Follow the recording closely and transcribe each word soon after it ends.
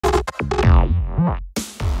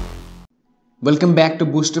Welcome back to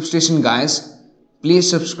BoostUpStation, guys. Please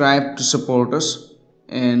subscribe to support us.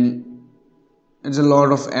 And it's a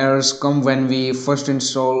lot of errors come when we first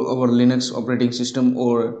install our Linux operating system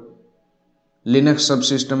or Linux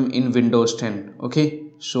subsystem in Windows 10. Okay,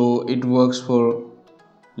 so it works for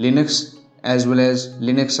Linux as well as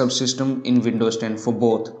Linux subsystem in Windows 10 for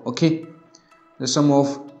both. Okay, there's some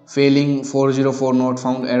of failing 404 not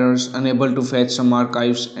found errors, unable to fetch some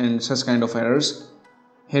archives and such kind of errors.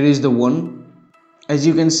 Here is the one. As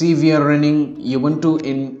you can see, we are running Ubuntu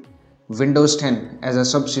in Windows 10 as a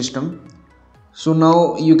subsystem. So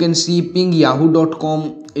now you can see ping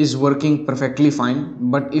yahoo.com is working perfectly fine,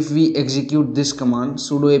 but if we execute this command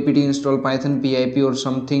sudo apt install python pip or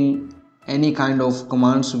something, any kind of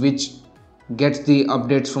commands which gets the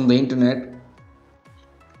updates from the internet,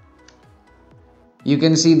 you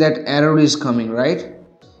can see that error is coming, right?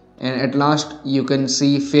 And at last you can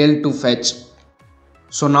see failed to fetch.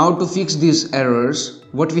 So now to fix these errors,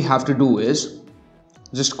 what we have to do is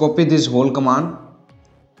just copy this whole command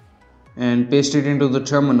and paste it into the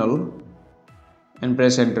terminal and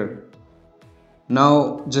press enter.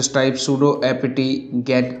 Now just type sudo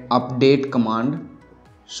apt-get update command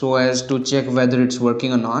so as to check whether it's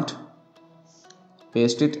working or not.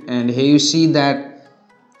 Paste it, and here you see that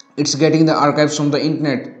it's getting the archives from the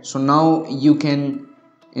internet. So now you can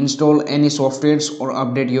install any softwares or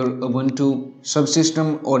update your Ubuntu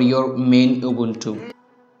subsystem or your main Ubuntu.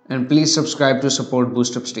 And please subscribe to support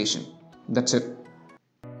BoostUpStation. That's it.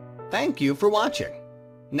 Thank you for watching.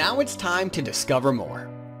 Now it's time to discover more.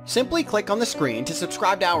 Simply click on the screen to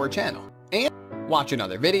subscribe to our channel and watch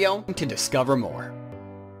another video to discover more.